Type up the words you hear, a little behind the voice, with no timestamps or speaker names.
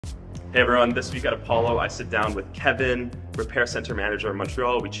Hey everyone, this week at Apollo, I sit down with Kevin, Repair Centre Manager in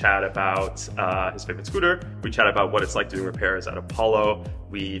Montreal. We chat about his favorite scooter. We chat about what it's like doing repairs at Apollo.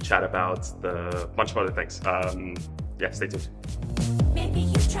 We chat about the bunch of other things. Yeah, stay tuned. Maybe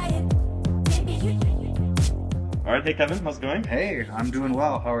you try it. Maybe you. All right, hey Kevin, how's it going? Hey, I'm doing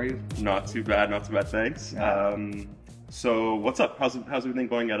well. How are you? Not too bad, thanks. Yeah. So what's up? How's everything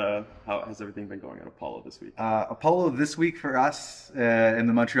going at how has everything been going at Apollo this week? Apollo this week for us in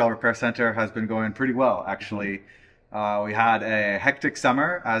the Montreal Repair Centre has been going pretty well, actually. We had a hectic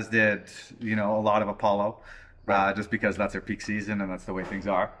summer, as did a lot of Apollo, just because that's our peak season and that's the way things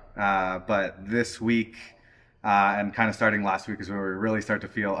are. But this week and kind of starting last week is where we really start to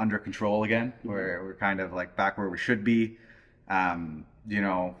feel under control again. Where we're kind of like back where we should be.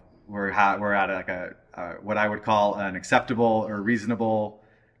 We're at like a what I would call an acceptable or reasonable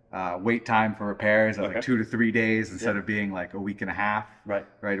wait time for repairs at like 2 to 3 days instead of being like a week and a half. Right.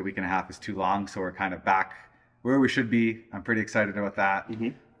 A week and a half is too long, so we're kind of back where we should be. I'm pretty excited about that,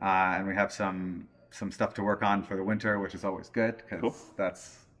 and we have some stuff to work on for the winter, which is always good because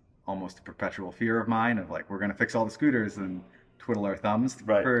that's almost a perpetual fear of mine of like we're gonna fix all the scooters and twiddle our thumbs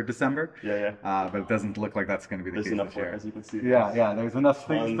for December. But it doesn't look like that's going to be the case. There's enough work, as you can see. Yeah, there's enough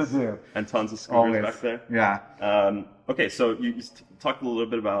things to do. And tons of scooters back there. Yeah. Okay, so you talked a little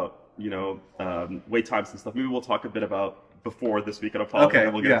bit about, wait times and stuff. Maybe we'll talk a bit about before this week at Apollo, and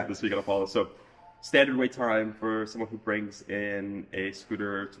then we'll get to this week at Apollo. So standard wait time for someone who brings in a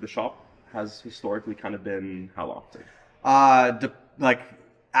scooter to the shop has historically kind of been how long? Like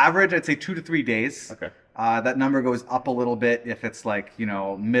average, I'd say 2 to 3 days. Okay. That number goes up a little bit if it's like,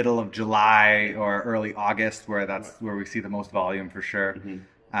 middle of July or early August, where that's where we see the most volume for sure.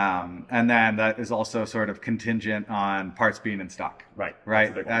 And then that is also sort of contingent on parts being in stock. Right.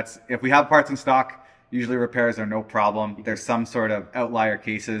 That's if we have parts in stock, usually repairs are no problem. There's some sort of outlier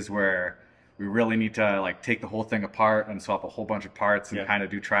cases where we really need to like take the whole thing apart and swap a whole bunch of parts and kind of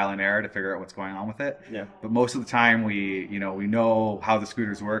do trial and error to figure out what's going on with it. But most of the time we know how the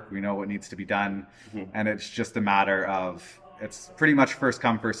scooters work. We know what needs to be done. And it's just a matter of, it's pretty much first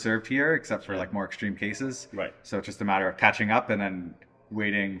come, first served here, except for like more extreme cases. So it's just a matter of catching up and then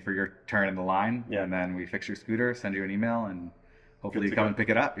waiting for your turn in the line. And then we fix your scooter, send you an email, and hopefully you come and pick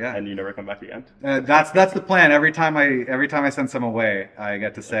it up. And you never come back again. That's the plan. Every time I send some away, I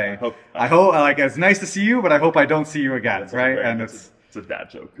get to say, I hope like it's nice to see you, but I hope I don't see you again. Right? And it's a dad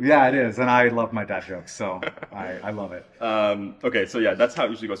joke. Yeah, it is, and I love my dad jokes, so I love it. Okay, so yeah, that's how it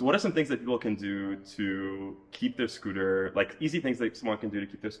usually goes. What are some things that people can do to keep their scooter, like easy things that someone can do to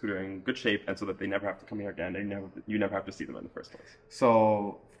keep their scooter in good shape, and so that they never have to come here again, and you never have to see them in the first place?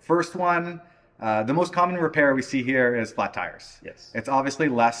 So first one. The most common repair we see here is flat tires. It's obviously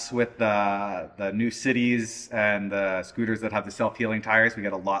less with the new cities and the scooters that have the self-healing tires. We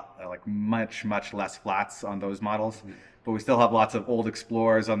get a lot, like much less flats on those models. But we still have lots of old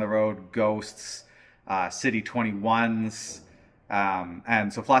Explorers on the road, Ghosts, City 21s.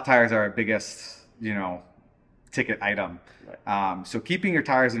 And so flat tires are our biggest, ticket item. So keeping your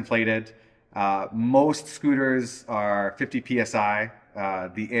tires inflated. Most scooters are 50 PSI.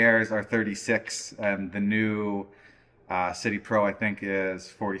 The Airs are 36, and the new City Pro, I think, is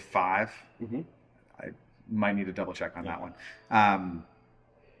 45. I might need to double check on that one.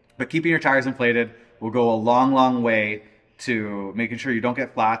 But keeping your tires inflated will go a long way to making sure you don't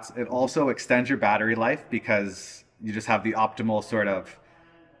get flats. It also extends your battery life because you just have the optimal sort of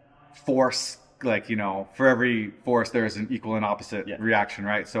force. Like, for every force, there's an equal and opposite reaction,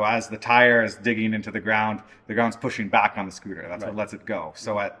 right? So as the tire is digging into the ground's pushing back on the scooter. That's what lets it go.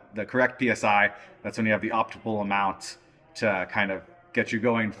 So at the correct PSI, that's when you have the optimal amount to kind of get you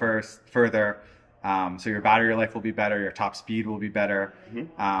going further. So your battery life will be better, your top speed will be better.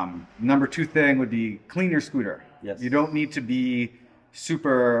 Number 2 thing would be clean your scooter. You don't need to be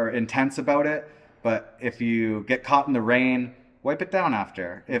super intense about it, but if you get caught in the rain, wipe it down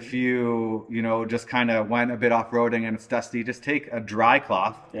after. If you, just kind of went a bit off-roading and it's dusty, just take a dry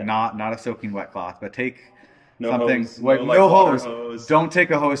cloth, not a soaking wet cloth, but take something, no hose. Don't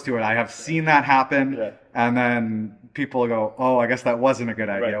take a hose to it. I have seen that happen, and then people go, oh, I guess that wasn't a good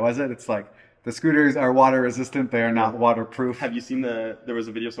idea, was it? It's like, the scooters are water resistant. They are not waterproof. Have you seen there was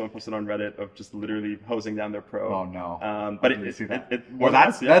a video someone posted on Reddit of just literally hosing down their Pro. Oh no. But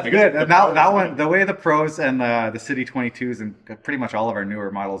that's good. And that one, the way the Pros and the City 22s and pretty much all of our newer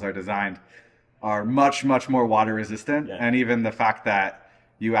models are designed are much more water resistant. And even the fact that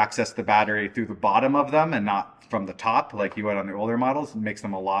you access the battery through the bottom of them and not from the top like you would on the older models makes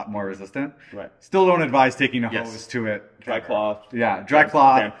them a lot more resistant. Still don't advise taking a hose to it. Dry cloth. Yeah, dry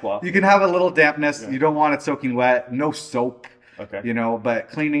cloth. Damp cloth. You can have a little dampness. You don't want it soaking wet. No soap. Okay. You know, but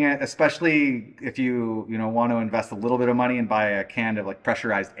cleaning it, especially if you want to invest a little bit of money and buy a can of like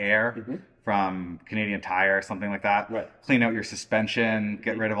pressurized air from Canadian Tire or something like that. Right. Clean out your suspension,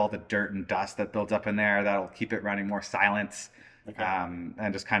 get rid of all the dirt and dust that builds up in there. That'll keep it running more silent,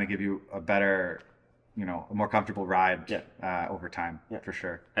 and just kind of give you a better, a more comfortable ride over time, for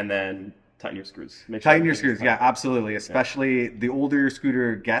sure. And then tighten your screws. Tighten your screws, yeah, absolutely. Especially the older your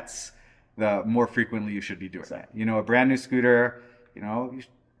scooter gets, the more frequently you should be doing it. A brand new scooter, you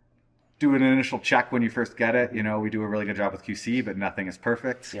do an initial check when you first get it. We do a really good job with QC, but nothing is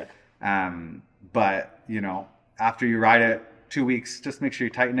perfect. Yeah. But after you ride it 2 weeks, just make sure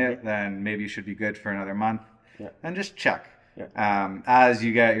you tighten it. Then maybe you should be good for another month. Yeah. And just check. Yeah. As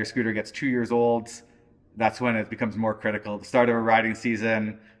your scooter gets 2 years old, that's when it becomes more critical. The start of a riding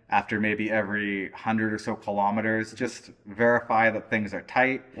season, after maybe every 100 or so kilometers, just verify that things are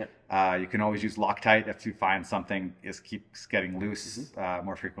tight. Yeah. You can always use Loctite if you find something keeps getting loose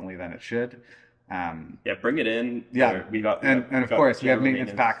more frequently than it should. Bring it in. Yeah, of course we have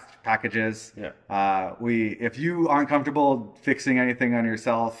maintenance packages. Yeah. If you aren't comfortable fixing anything on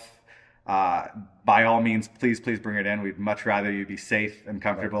yourself, by all means, please bring it in. We'd much rather you be safe and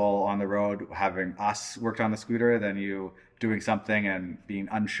comfortable on the road having us worked on the scooter than you doing something and being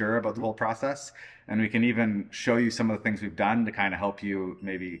unsure about the whole process. And we can even show you some of the things we've done to kind of help you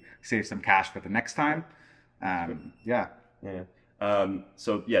maybe save some cash for the next time. There's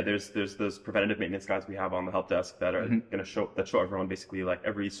those preventative maintenance guides we have on the help desk that are going to show everyone basically like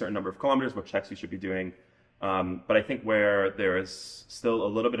every certain number of kilometers what checks you should be doing. But I think where there is still a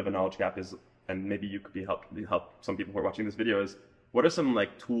little bit of a knowledge gap is, and maybe you could help some people who are watching this video, is what are some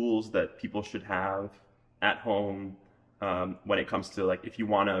like tools that people should have at home when it comes to like if you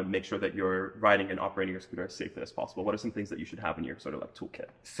want to make sure that you're riding and operating your scooter as safely as possible? What are some things that you should have in your sort of like toolkit?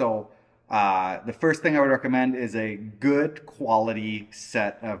 So the first thing I would recommend is a good quality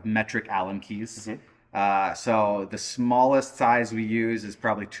set of metric Allen keys. So the smallest size we use is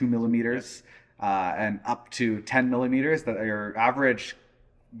probably 2 millimeters. And up to 10 millimeters. That your average,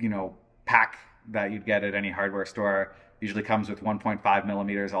 pack that you'd get at any hardware store usually comes with 1.5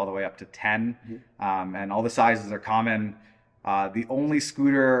 millimeters all the way up to 10. And all the sizes are common. The only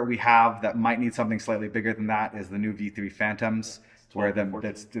scooter we have that might need something slightly bigger than that is the new V3 Phantoms, where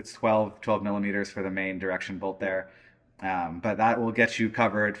it's 12 millimeters for the main direction bolt there. But that will get you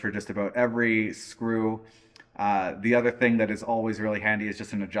covered for just about every screw. The other thing that is always really handy is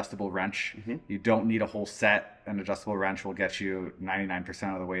just an adjustable wrench. You don't need a whole set. An adjustable wrench will get you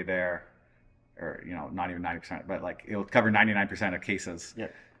 99% of the way there, or not even 90%, but like it'll cover 99% of cases.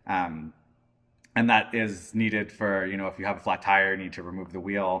 And that is needed for if you have a flat tire, you need to remove the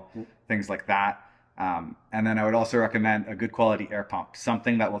wheel, things like that. And then I would also recommend a good quality air pump,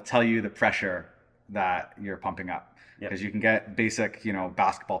 something that will tell you the pressure that you're pumping up. Because you can get basic,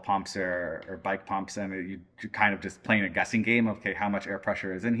 basketball pumps or bike pumps, and you're kind of just playing a guessing game of, okay, how much air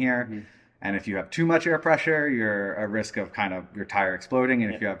pressure is in here. And if you have too much air pressure, you're at risk of kind of your tire exploding.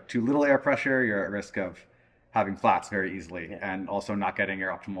 And if you have too little air pressure, you're at risk of having flats very easily and also not getting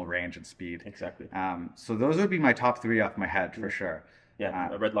your optimal range and speed. Exactly. So those would be my top three off my head for sure.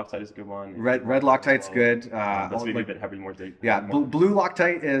 Red Loctite is a good one. Red Loctite's good. That's maybe a bit heavy, more deep. Blue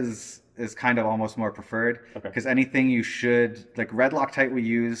Loctite is kind of almost more preferred, because anything you should, like Red Loctite we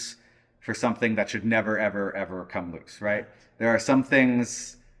use for something that should never, ever, ever come loose, right? There are some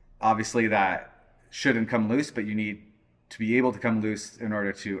things, obviously, that shouldn't come loose, but you need to be able to come loose in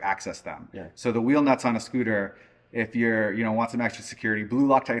order to access them. So the wheel nuts on a scooter, if you're, want some extra security, Blue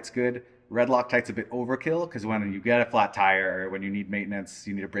Loctite's good. Red Loctite's a bit overkill, because when you get a flat tire or when you need maintenance,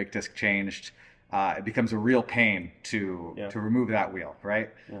 you need a brake disc changed, it becomes a real pain to remove that wheel, right?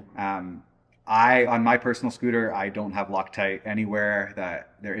 On my personal scooter, I don't have Loctite anywhere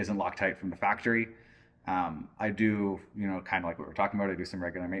that there isn't Loctite from the factory. I do, kind of like what we're talking about, I do some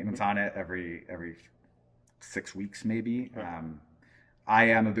regular maintenance on it every 6 weeks maybe. I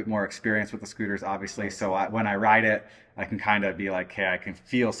am a bit more experienced with the scooters, obviously, so when I ride it, I can kind of be like, hey, I can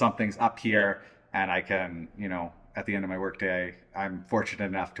feel something's up here, and I can, at the end of my workday, I'm fortunate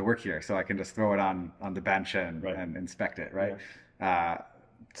enough to work here, so I can just throw it on the bench and inspect it, right?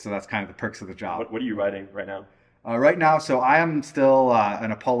 So that's kind of the perks of the job. What are you riding right now? Right now, so I am still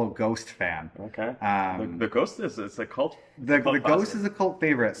an Apollo Ghost fan. Okay. The Ghost it's a cult. The Ghost is a cult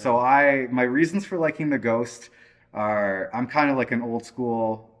favorite. So my reasons for liking the Ghost are, I'm kind of like an old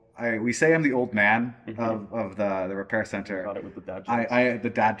school. We say I'm the old man of the repair center. Got it with the dad jokes. The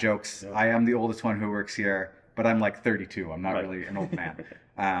dad jokes. I am the oldest one who works here, but I'm like 32. I'm not really an old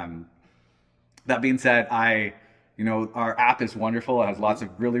man. That being said, our app is wonderful. It has lots of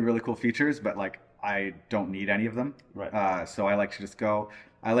really, really cool features, but like I don't need any of them. Right. So I like to just go.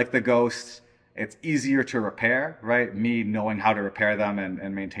 I like the Ghost. It's easier to repair, right? Me knowing how to repair them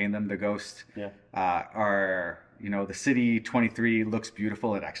and maintain them. The Ghost are, you know, the City 23 looks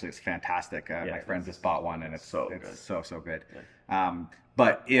beautiful. It actually is fantastic. My friend just bought one, and it's so good. Yeah.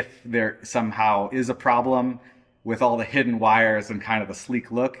 But if there somehow is a problem with all the hidden wires and kind of the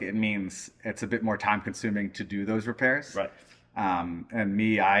sleek look, it means it's a bit more time consuming to do those repairs. Right. And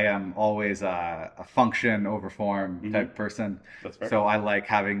me, I am always a function over form type person. That's fair. So I like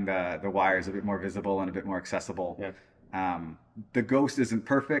having the wires a bit more visible and a bit more accessible. Yeah. The Ghost isn't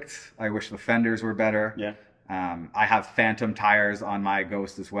perfect. I wish the fenders were better. Yeah. I have Phantom tires on my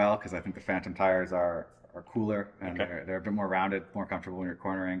Ghost as well, because I think the Phantom tires are cooler and they're a bit more rounded, more comfortable when you're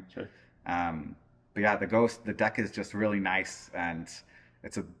cornering. Sure. But yeah, the Ghost, the deck is just really nice, and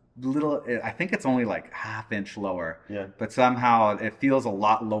it's a little, I think it's only like half-inch lower. Yeah. But somehow it feels a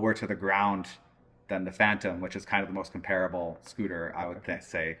lot lower to the ground than the Phantom, which is kind of the most comparable scooter, I would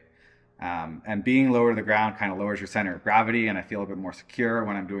say. And being lower to the ground kind of lowers your center of gravity, and I feel a bit more secure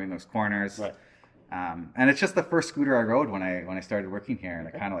when I'm doing those corners. Right. And it's just the first scooter I rode when I started working here, and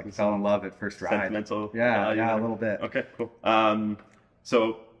I kind of like fell in love at first ride. Sentimental. Yeah, a little bit. Okay, cool.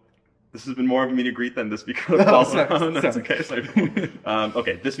 So this has been more of a meet and greet than this week at Apollo. That's okay.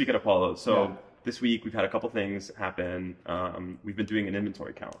 Okay, this week at Apollo. So this week we've had a couple things happen. We've been doing an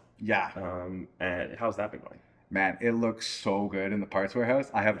inventory count. Yeah. And how's that been going? Man, it looks so good in the parts warehouse.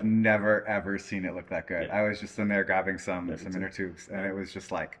 I have never ever seen it look that good. I was just in there grabbing some inner tubes, and it was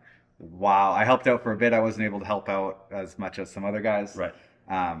just like, wow. I helped out for a bit. I wasn't able to help out as much as some other guys. Right.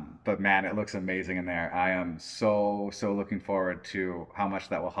 But man, it looks amazing in there. I am so looking forward to how much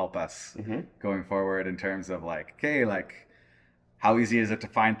that will help us going forward in terms of like, okay, like how easy is it to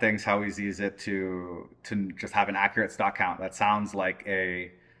find things? How easy is it to just have an accurate stock count? That sounds like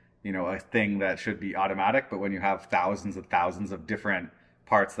a thing that should be automatic, but when you have thousands of different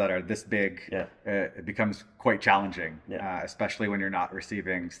parts that are this big, it becomes quite challenging, especially when you're not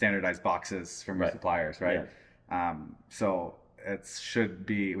receiving standardized boxes from your suppliers, right? So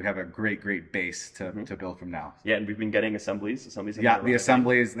we have a great base to build from now. Yeah, and we've been getting assemblies. The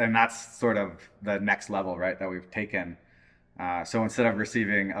assemblies, and that's sort of the next level, right, that we've taken. So instead of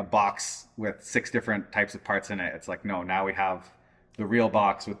receiving a box with 6 different types of parts in it, it's like, no, now we have the real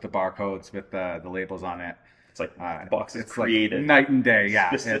box with the barcodes, with the labels on it. It's like boxes created like night and day,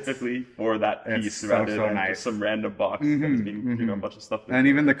 specifically for that piece, rather than nice. Just some random box that's being a bunch of stuff. And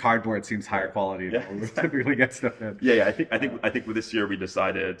even the cardboard seems higher quality than we typically get stuff in. Yeah. I think with this year we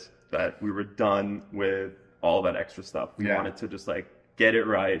decided that we were done with all that extra stuff. We wanted to just like get it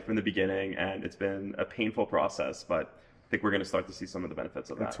right from the beginning, and it's been a painful process, but I think we're going to start to see some of the benefits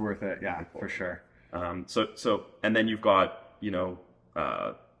of that. It's worth it, for sure. So and then you've got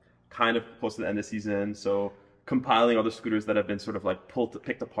kind of close to the end of the season, so compiling all the scooters that have been sort of like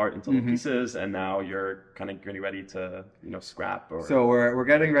picked apart into little pieces, and now you're kind of getting ready to scrap. So we're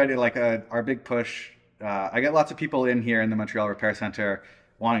getting ready, like our big push. I get lots of people in here in the Montreal Repair Centre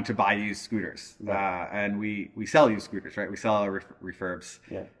wanting to buy used scooters, and we sell used scooters, right? We sell our refurbs.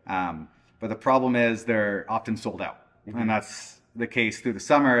 But the problem is they're often sold out, and that's the case through the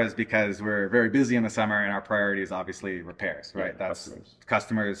summer, is because we're very busy in the summer, and our priority is obviously repairs, right? That's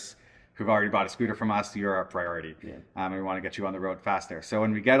customers who've already bought a scooter from us. You're our priority, and we want to get you on the road faster. So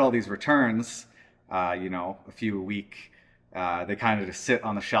when we get all these returns, a few a week, they kind of just sit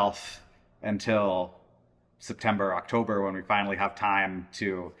on the shelf until September, October, when we finally have time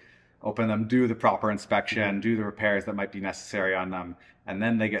to open them, do the proper inspection, do the repairs that might be necessary on them, and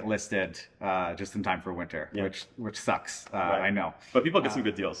then they get listed just in time for winter, which sucks. I know, but people get some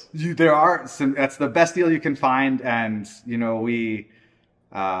good deals. There are some. That's the best deal you can find, and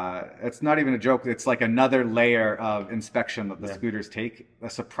it's not even a joke. It's like another layer of inspection that the scooters take. A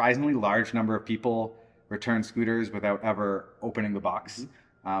surprisingly large number of people return scooters without ever opening the box,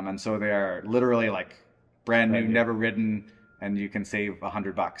 and so they are literally like brand new, never ridden. And you can save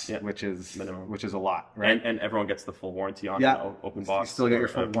 $100, which is minimum, which is a lot, right? And everyone gets the full warranty on open box. You still get your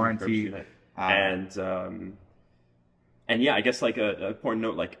full warranty. And I guess like a important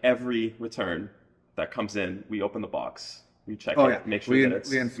note, like every return that comes in, we open the box, we check it, make sure that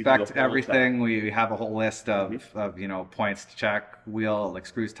we inspect everything. We have a whole list of points to check: wheel, like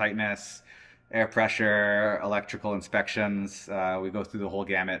screws tightness, air pressure, electrical inspections. We go through the whole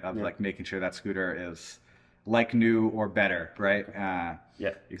gamut of like making sure that scooter is like new or better, right?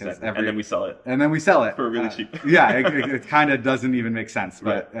 Exactly. And then we sell it. For really cheap. It kind of doesn't even make sense,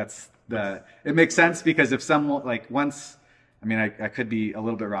 but it makes sense because if someone I could be a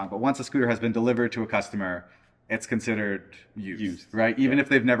little bit wrong, but once a scooter has been delivered to a customer, it's considered used, Used. right? Even if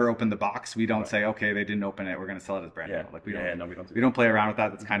they've never opened the box, we don't say, okay, they didn't open it, we're going to sell it as brand Yeah. new. Like we we don't play around with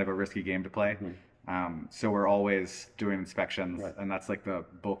that. That's kind of a risky game to play. So we're always doing inspections, Right. and that's like the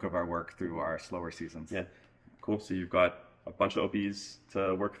bulk of our work through our slower seasons. Yeah, cool. So you've got a bunch of OBs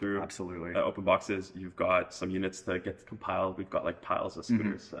to work through. Absolutely. Open boxes. You've got some units to get compiled. We've got like piles of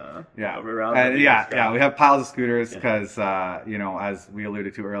scooters. Yeah, Around. we have piles of scooters because you know, as we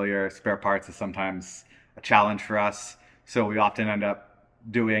alluded to earlier, spare parts is sometimes a challenge for us. So we often end up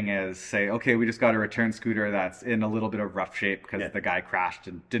doing is say, okay, we just got a return scooter that's in a little bit of rough shape because the guy crashed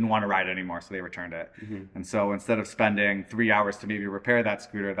and didn't want to ride it anymore, so they returned it. And so instead of spending 3 hours to maybe repair that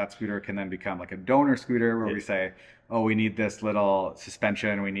scooter can then become like a donor scooter where we say, oh, we need this little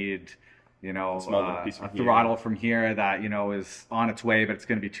suspension, we need, you know, a throttle from here that, you know, is on its way, but it's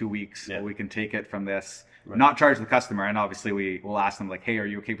going to be 2 weeks. So we can take it from this, not charge the customer. And obviously we will ask them like, hey, are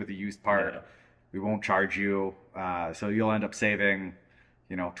you okay with the used part? We won't charge you. So you'll end up saving,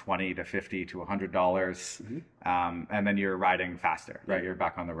 you know, $20 to $50 to $100, and then you're riding faster, right? You're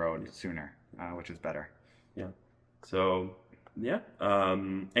back on the road sooner, which is better. Yeah. So, yeah.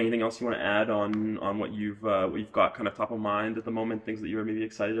 Anything else you want to add on what you've got kind of top of mind at the moment? Things that you're maybe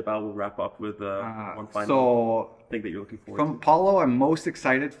excited about? We'll wrap up with one final thing that you're looking forward to. From Polo, I'm most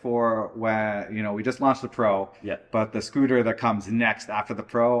excited for when, you know, we just launched the Pro. Yeah. But the scooter that comes next after the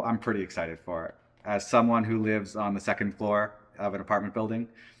Pro, I'm pretty excited for it. As someone who lives on the second floor of an apartment building,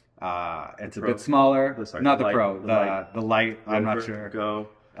 it's a bit smaller. Not the Pro, the light. I'm not sure. Go.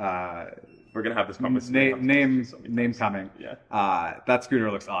 We're gonna have this conversation. Name coming. Yeah. That scooter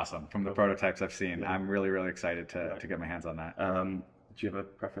looks awesome from the prototypes I've seen. I'm really excited to get my hands on that. Do you have a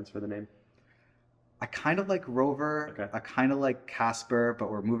preference for the name? I kind of like Rover. Okay. I kind of like Casper, but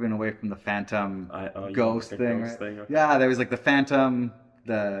we're moving away from the Phantom Ghost thing. Ghost thing, okay. Yeah, there was like the Phantom,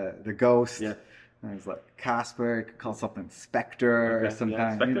 the Ghost. Yeah. And it's like Casper. You could call something Spectre or some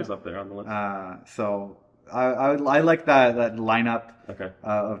kind. Spectre's up there on the list. So I like that lineup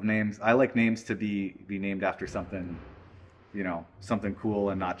of names. I like names to be named after something, you know, something cool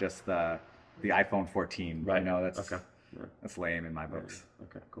and not just the iPhone 14. Right. You know, that's lame in my books.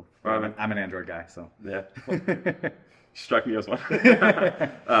 Okay, cool. I'm an Android guy, so yeah. Struck me as one.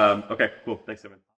 Okay, cool. Thanks, Evan.